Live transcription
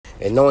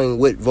and knowing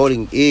what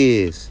voting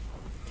is.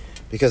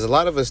 Because a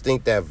lot of us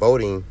think that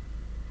voting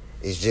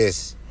is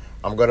just,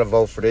 I'm going to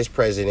vote for this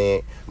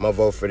president, I'm going to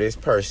vote for this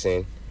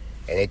person,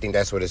 and they think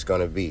that's what it's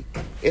going to be.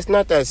 It's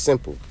not that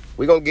simple.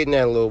 We're going to get in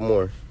that a little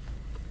more.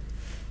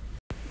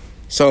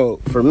 So,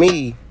 for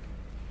me,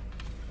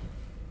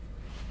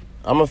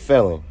 I'm a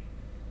felon.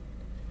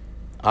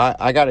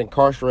 I got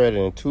incarcerated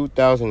in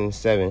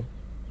 2007,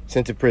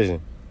 sent to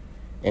prison,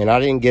 and I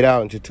didn't get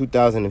out until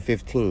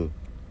 2015.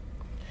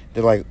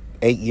 Did like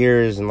 8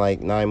 years and like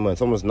 9 months,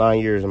 almost 9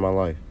 years of my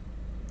life.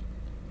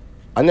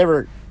 I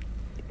never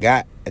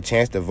got a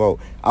chance to vote.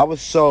 I was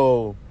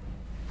so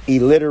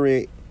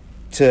illiterate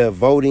to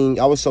voting.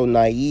 I was so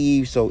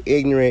naive, so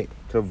ignorant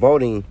to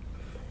voting,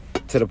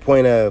 to the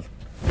point of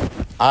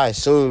I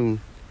assumed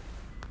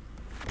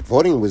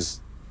voting was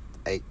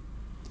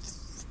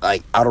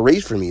like out of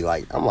reach for me.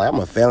 I'm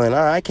a felon.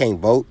 I can't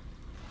vote.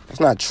 That's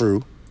not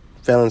true.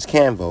 Felons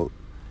can vote.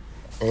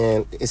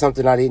 And it's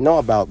something I didn't know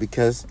about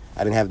because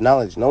I didn't have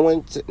knowledge.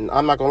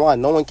 I'm not gonna lie,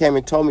 no one came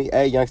and told me,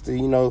 hey, youngster, at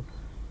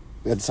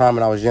the time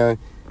when I was young,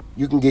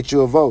 you can get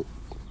you a vote.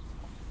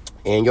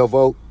 And your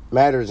vote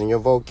matters and your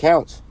vote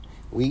counts.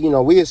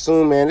 We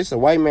assume, man, this is a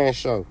white man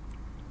show.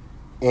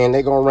 And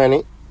they gonna run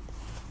it.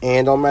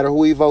 And don't matter who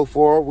we vote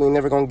for, we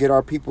never gonna get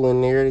our people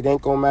in there. It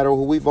ain't gonna matter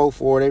who we vote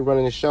for, they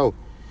running the show.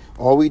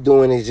 All we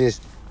doing is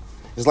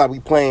it's like we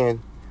playing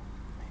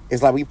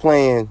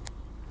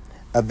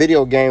a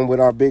video game with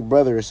our big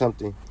brother or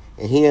something.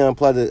 And he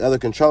unplugged the other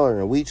controller,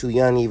 and we too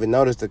young to even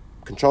notice the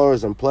controller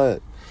is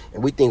unplugged.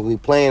 And we think we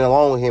playing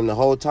along with him the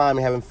whole time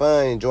and having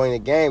fun, enjoying the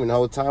game, and the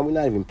whole time we're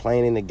not even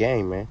playing in the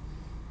game, man.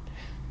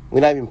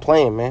 We're not even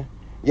playing, man.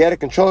 You had a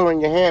controller in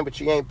your hand, but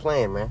you ain't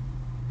playing, man.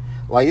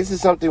 Like, this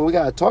is something we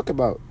gotta talk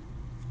about.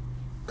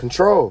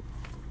 Control.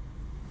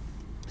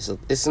 So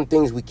it's some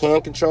things we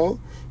can control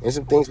and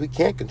some things we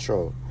can't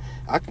control.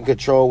 I can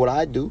control what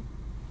I do.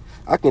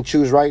 I can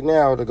choose right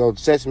now to go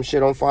set some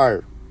shit on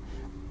fire.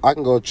 I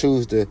can go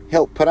choose to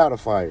help put out a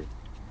fire.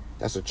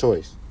 That's a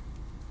choice.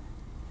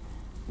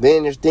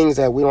 Then there's things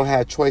that we don't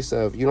have choice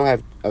of. You don't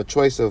have a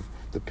choice of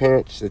the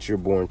parents that you're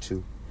born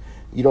to.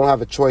 You don't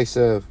have a choice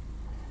of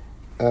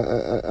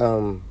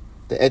the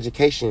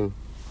education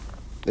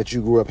that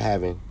you grew up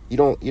having. You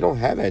don't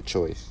have that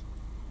choice.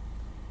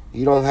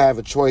 You don't have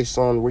a choice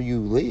on where you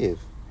live.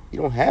 You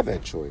don't have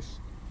that choice.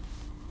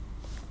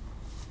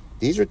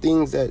 These are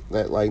things that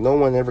like no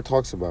one ever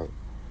talks about.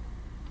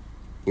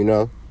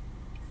 And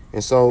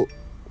so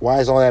why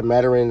is all that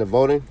mattering in the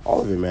voting?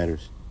 All of it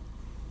matters.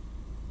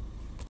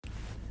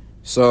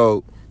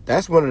 So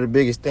that's one of the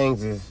biggest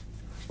things is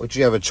what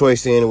you have a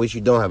choice in and what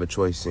you don't have a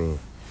choice in.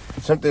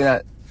 Something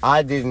that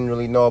I didn't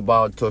really know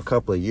about until a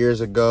couple of years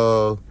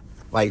ago,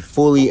 like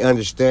fully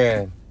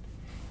understand,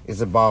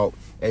 is about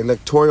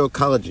electoral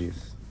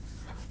colleges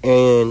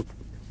and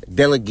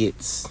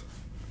delegates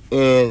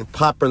and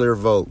popular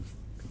vote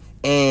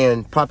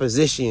and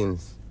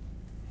propositions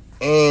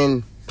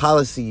and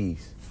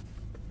policies.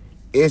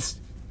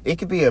 It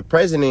could be a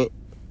president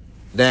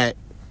that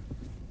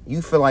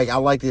you feel like, I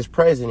like this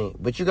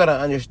president, but you gotta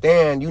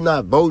understand you're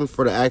not voting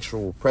for the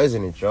actual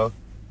president, y'all.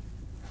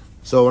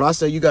 So when I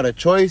say you got a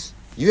choice,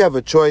 you have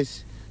a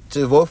choice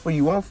to vote for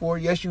you want for.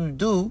 Yes, you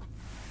do,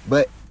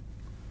 but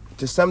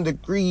to some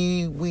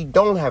degree, we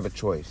don't have a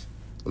choice.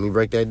 Let me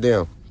break that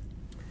down.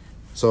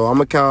 So I'm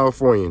a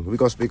Californian. We're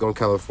gonna speak on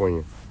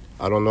California.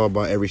 I don't know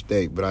about every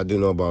state, but I do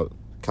know about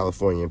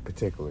California in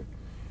particular.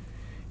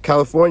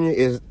 California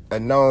is a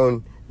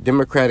known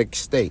Democratic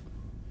state.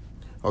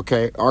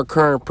 Okay, our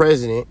current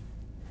president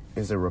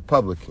is a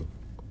Republican.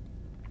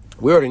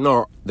 We already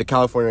know the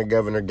California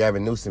governor,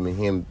 Gavin Newsom, and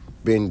him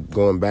been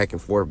going back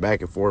and forth.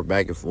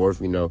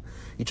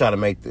 He try to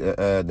make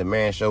the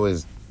man show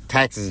his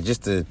taxes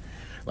just to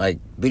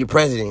be the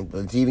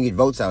president, to even get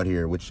votes out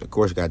here, which of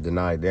course got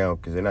denied down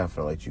because they're not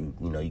gonna let you.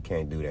 You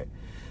can't do that.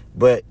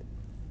 But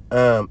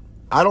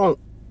I don't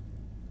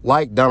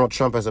like Donald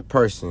Trump as a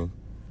person.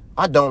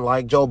 I don't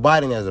like Joe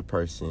Biden as a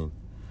person.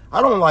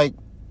 I don't like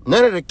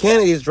none of the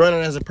candidates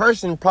running as a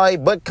person, probably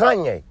but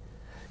Kanye.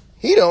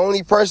 He the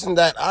only person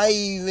that I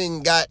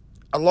even got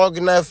a long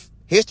enough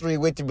history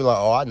with to be like,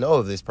 oh, I know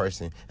of this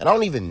person. And I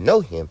don't even know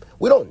him.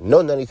 We don't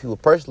know none of these people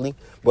personally,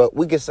 but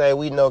we could say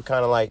we know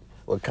kind of like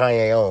what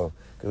Kanye on.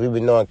 Because we've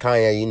been knowing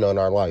Kanye, in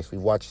our lives.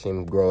 We've watched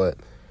him grow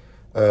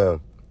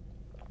up.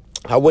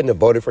 I wouldn't have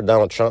voted for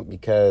Donald Trump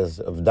because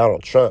of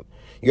Donald Trump.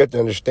 You have to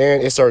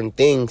understand, there's certain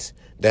things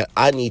that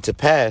I need to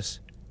pass.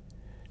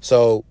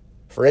 So,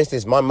 for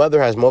instance, my mother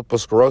has multiple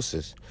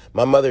sclerosis.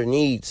 My mother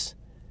needs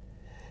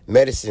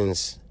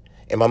medicines,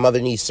 and my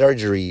mother needs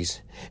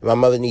surgeries, and my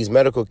mother needs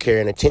medical care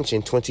and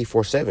attention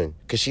 24/7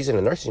 because she's in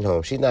a nursing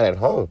home. She's not at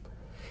home.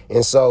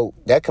 And so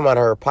that come out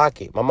of her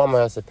pocket. My mama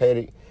has to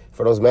pay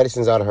for those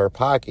medicines out of her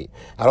pocket.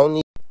 I don't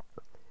need.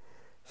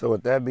 So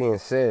with that being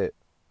said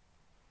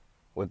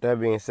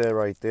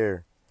right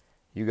there,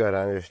 you got to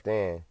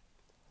understand,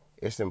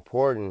 it's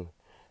important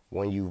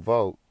when you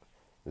vote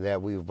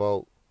that we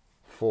vote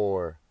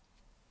for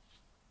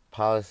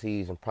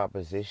policies and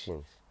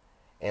propositions.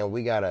 And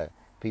we got to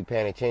be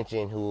paying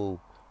attention who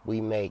we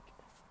make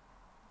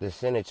the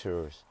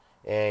senators,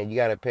 and you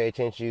got to pay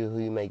attention who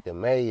you make the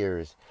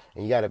mayors,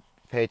 and you got to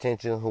pay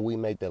attention who we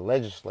make the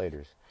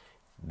legislators.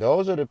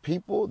 Those are the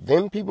people,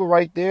 them people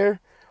right there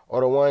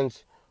are the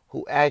ones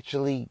who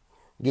actually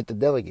get the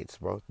delegates,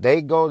 bro.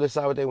 They go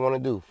decide what they want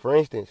to do. For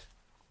instance,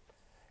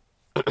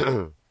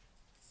 this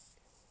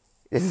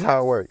is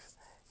how it works.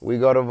 We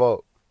go to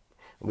vote.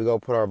 We go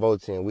put our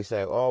votes in. We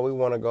say, oh, we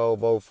want to go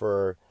vote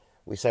for,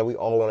 we say we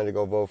all wanted to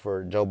go vote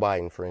for Joe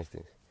Biden, for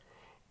instance.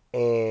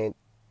 And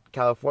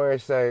California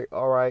say,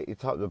 all right,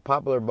 the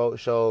popular vote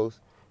shows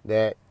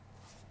that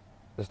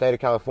the state of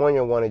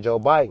California wanted Joe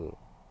Biden.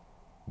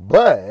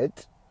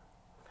 But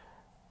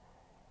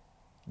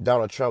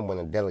Donald Trump won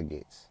the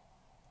delegates.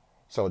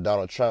 So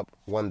Donald Trump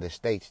won the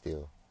state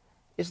still.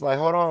 It's like,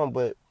 hold on,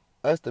 but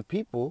us the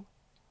people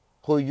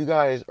who you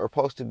guys are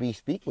supposed to be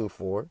speaking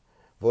for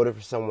voted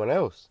for someone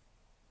else.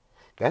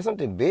 That's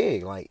something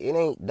big. Like, it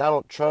ain't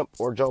Donald Trump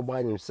or Joe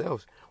Biden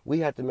themselves. We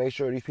have to make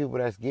sure these people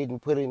that's getting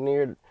put in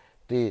there,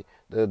 the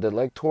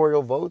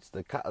electoral votes,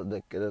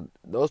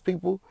 those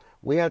people,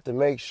 we have to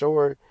make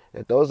sure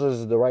that those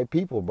are the right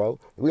people, bro.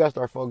 We got to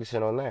start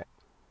focusing on that.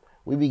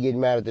 We be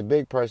getting mad at the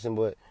big person,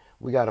 but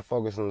we got to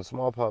focus on the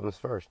small problems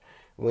first.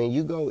 When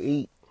you go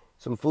eat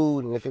some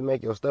food and if it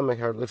make your stomach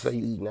hurt, let's say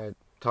you eating that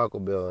Taco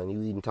Bell and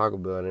you eating Taco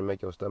Bell and it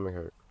make your stomach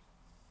hurt.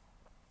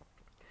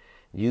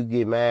 You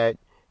get mad.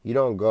 You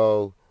don't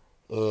go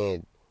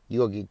and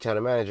you go tell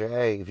the manager,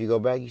 hey, if you go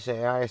back, you say,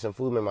 hey, I had some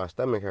food, made my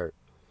stomach hurt.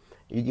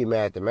 You get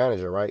mad at the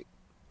manager, right?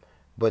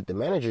 But the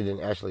manager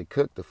didn't actually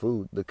cook the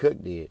food. The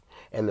cook did.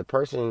 And the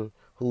person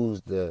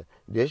who's the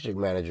district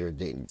manager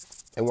didn't.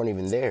 They weren't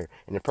even there.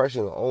 And the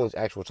person who owns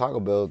actual Taco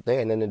Bell, they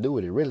had nothing to do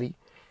with it, really.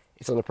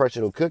 It's on the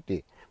person who cooked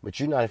it. But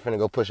you're not finna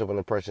go push up on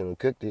the person who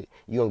cooked it.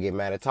 You're going to get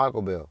mad at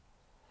Taco Bell.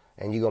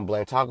 And you're going to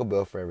blame Taco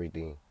Bell for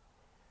everything.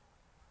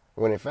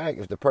 When in fact,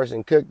 if the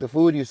person cooked the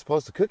food, you're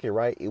supposed to cook it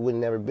right, it would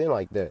never been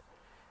like that.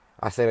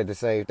 I say that to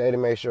say, if they'd have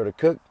made sure the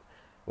cook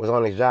was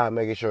on his job,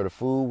 making sure the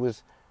food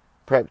was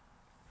prepped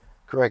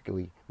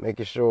correctly,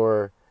 making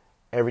sure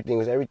everything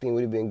would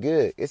have been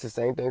good. It's the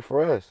same thing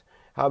for us.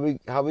 How we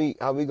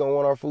gonna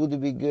want our food to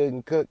be good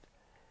and cooked?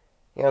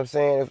 You know what I'm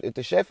saying? If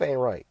the chef ain't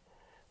right,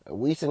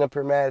 we sitting up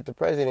here mad at the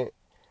president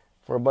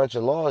for a bunch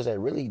of laws that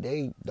really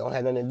they don't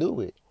have nothing to do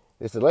with.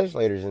 It's the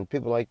legislators and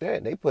people like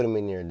that. They put him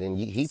in there, and then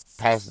he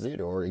passes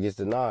it or it gets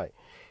denied.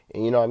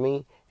 And you know what I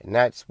mean? And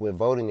that's what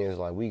voting is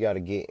like. We got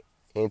to get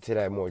into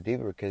that more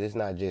deeper because it's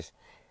not just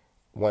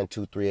 1,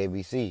 2, 3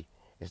 ABC.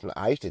 It's not,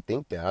 I used to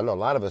think that. I know a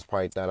lot of us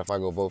probably thought if I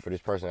go vote for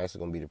this person, that's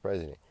going to be the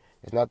president.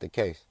 It's not the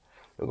case.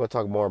 We're going to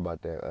talk more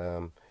about that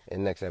in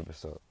the next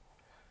episode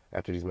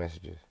after these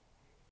messages.